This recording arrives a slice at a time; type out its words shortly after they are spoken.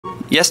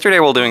Yesterday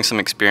while doing some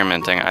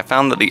experimenting, I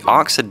found that the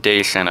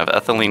oxidation of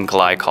ethylene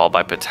glycol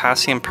by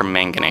potassium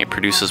permanganate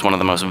produces one of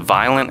the most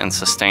violent and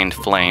sustained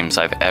flames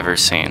I've ever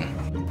seen.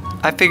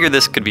 I figured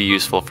this could be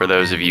useful for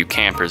those of you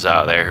campers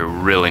out there who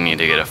really need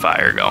to get a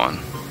fire going.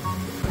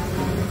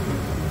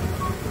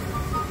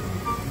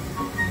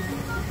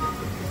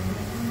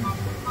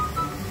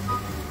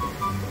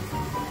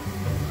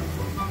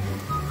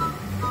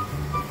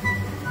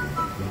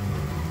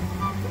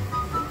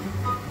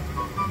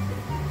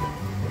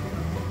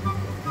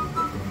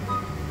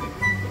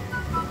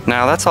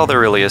 Now that's all there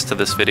really is to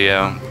this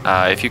video.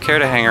 If you care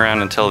to hang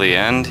around until the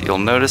end, you'll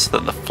notice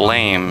that the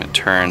flame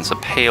turns a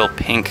pale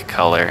pink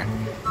color,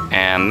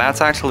 and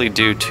that's actually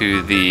due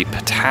to the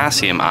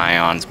potassium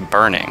ions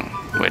burning,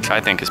 which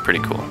I think is pretty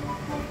cool.